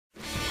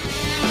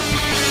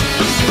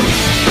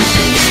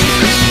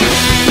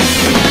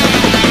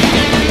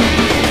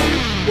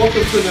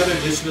welcome to another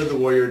edition of the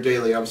Warrior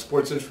Daily. I'm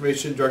Sports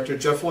Information Director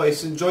Jeff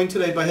Weiss, and joined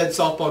today by head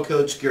softball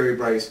coach Gary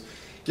Bryce.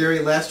 Gary,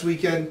 last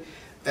weekend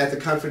at the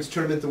conference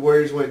tournament, the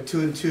Warriors went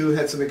 2-2,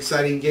 had some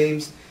exciting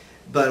games,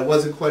 but it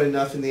wasn't quite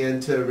enough in the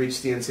end to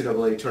reach the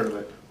NCAA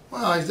tournament.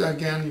 Well,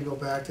 again, you go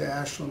back to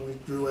Ashland. We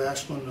drew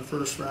Ashland in the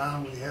first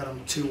round. We had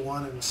them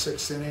 2-1 in the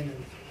sixth inning,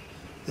 and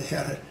they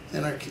had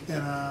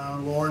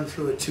Lauren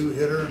threw a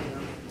two-hitter.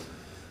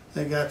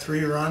 They got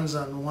 3 runs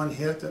on one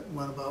hit that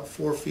went about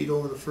 4 feet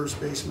over the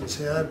first baseman's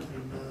head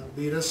and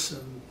beat us,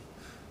 and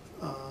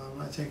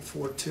I think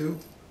 4-2.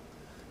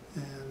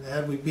 And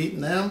had we beaten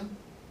them,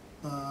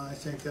 I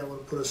think that would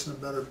have put us in a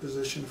better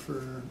position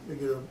to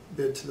get a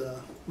bid to the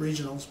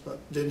regionals, but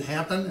didn't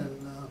happen.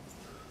 And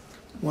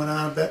went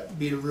on and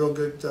beat a real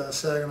good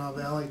Saginaw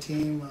Valley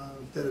team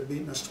that had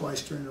beaten us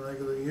twice during the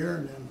regular year,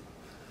 and then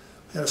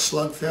had a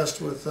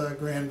slugfest with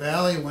Grand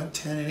Valley. Went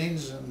 10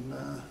 innings,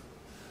 and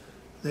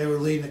they were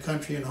leading the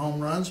country in home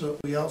runs, but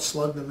we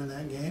outslugged them in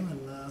that game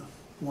and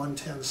won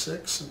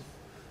 10-6. And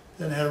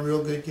then had a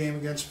real good game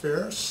against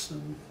Ferris,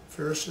 and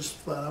Ferris just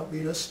flat out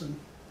beat us, and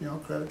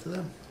credit to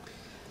them.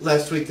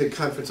 Last week, the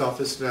conference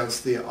office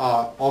announced the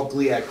all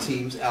GLIAC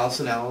teams.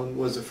 Allison Allen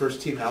was the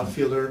first team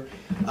outfielder.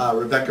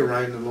 Rebecca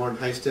Ryan and Lauren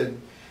Heisted,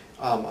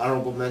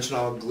 honorable mention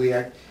all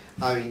GLIAC.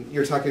 I mean,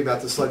 you're talking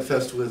about the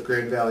slugfest with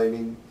Grand Valley. I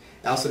mean,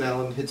 Allison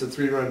Allen hits a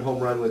 3-run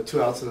home run with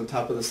 2 outs in the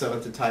top of the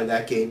 7th to tie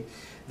that game.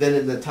 Then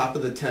in the top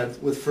of the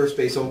 10th, with first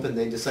base open,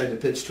 they decided to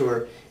pitch to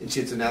her, and she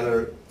hits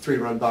another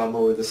 3-run bomb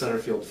over the center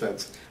field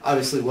fence.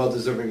 Obviously,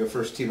 well-deserving of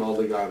first-team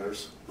All-League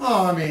honors.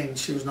 Oh, I mean,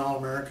 she was an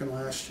All-American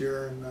last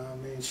year, and I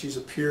mean, she's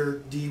a pure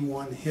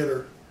D1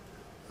 hitter.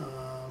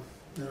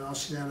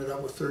 She ended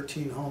up with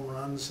 13 home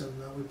runs, and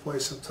we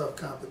played some tough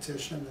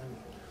competition, and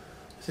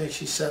I think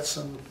she set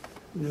some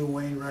new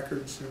Wayne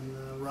records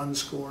in runs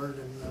scored,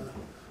 and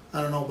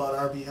I don't know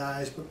about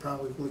RBIs, but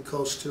probably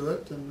close to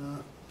it.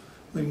 And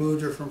we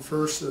moved her from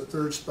first to the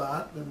 3rd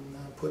spot and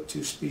put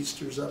 2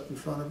 speedsters up in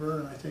front of her,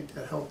 and I think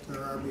that helped in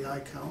her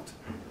RBI count.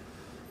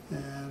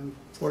 And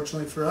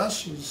fortunately for us,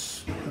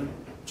 she's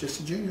just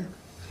a junior.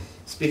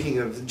 Speaking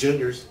of the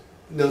juniors,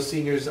 no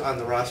seniors on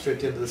the roster at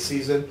the end of the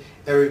season.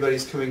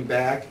 Everybody's coming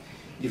back.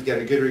 You've got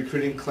a good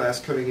recruiting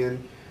class coming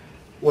in.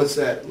 What's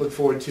that look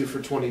forward to for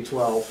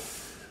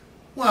 2012?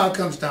 Well, it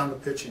comes down to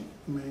pitching.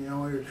 I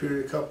mean, we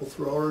recruited a couple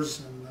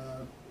throwers, and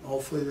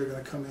hopefully they're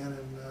going to come in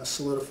and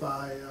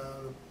solidify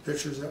the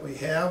pitchers that we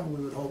have.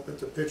 We would hope that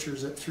the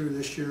pitchers that threw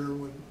this year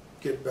would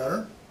get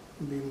better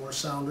and be more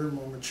sounder,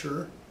 more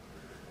mature.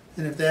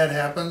 And if that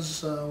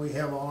happens, we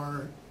have all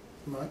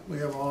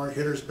our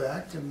hitters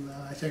back, and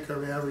I think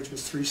our average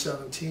was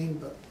 317,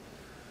 but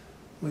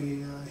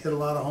we hit a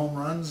lot of home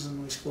runs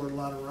and we scored a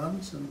lot of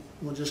runs, and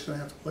we're just going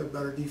to have to play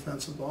better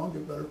defensive ball and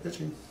get better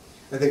pitching.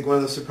 I think one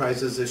of the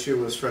surprises this year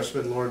was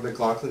freshman Lauren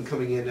McLaughlin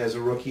coming in as a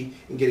rookie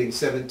and getting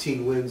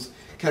 17 wins,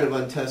 kind of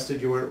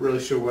untested. You weren't really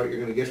sure what you're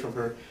going to get from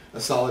her. A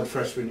solid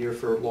freshman year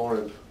for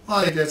Lauren. Well,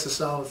 I think that's a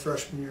solid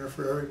freshman year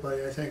for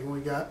everybody. I think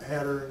when we had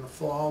her in the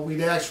fall,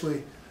 we'd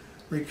actually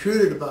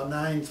recruited about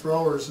 9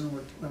 throwers, and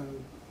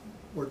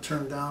were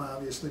turned down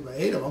obviously by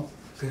 8 of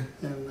them.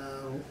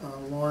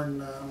 And Lauren,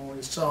 when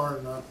we saw her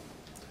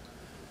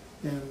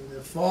in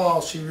the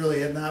fall, she really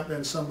had not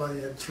been somebody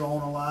that had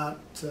thrown a lot.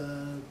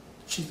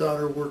 She thought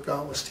her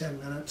workout was 10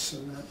 minutes,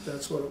 and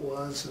that's what it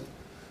was. And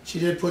she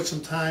did put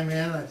some time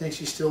in. I think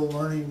she's still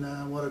learning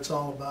what it's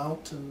all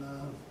about. And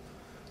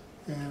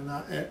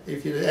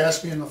if you'd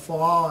asked me in the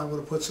fall, I would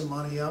have put some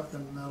money up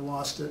and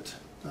lost it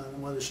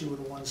on whether she would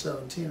have won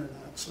 17 or not.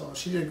 So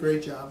she did a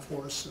great job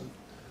for us, and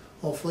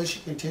hopefully she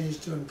continues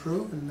to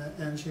improve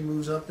and she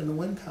moves up in the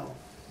win column.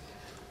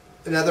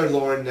 Another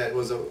Lauren that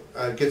was a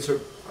good,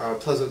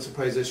 pleasant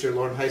surprise this year,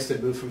 Lauren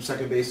Heisted moved from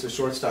second base to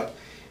shortstop.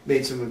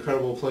 Made some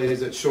incredible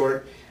plays at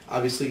short.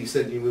 Obviously, you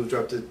said you moved her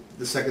up to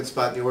the 2nd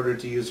spot in order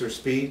to use her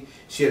speed.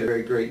 She had a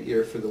very great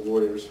year for the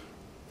Warriors.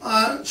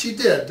 She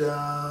did.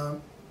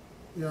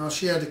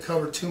 She had to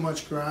cover too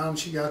much ground.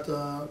 She got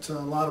to a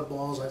lot of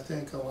balls I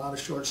think a lot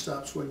of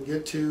shortstops wouldn't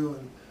get to,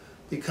 and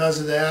because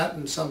of that,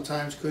 and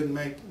sometimes didn't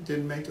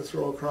make the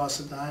throw across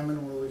the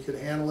diamond where we could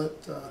handle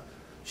it.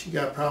 She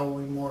got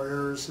probably more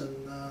errors than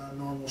a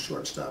normal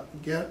shortstop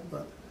would get,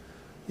 but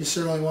you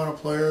certainly want a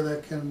player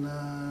that can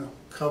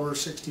cover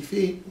 60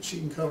 feet. She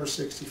can cover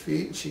 60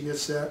 feet, and she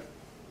gets that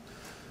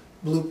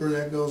blooper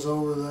that goes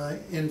over the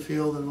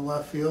infield and the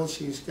left field.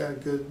 She's got a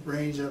good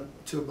range up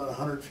to about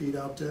 100 feet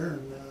out there,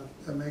 and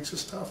that makes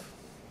us tough.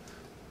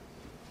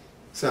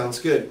 Sounds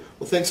good.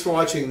 Well, thanks for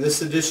watching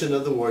this edition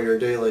of the Warrior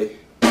Daily.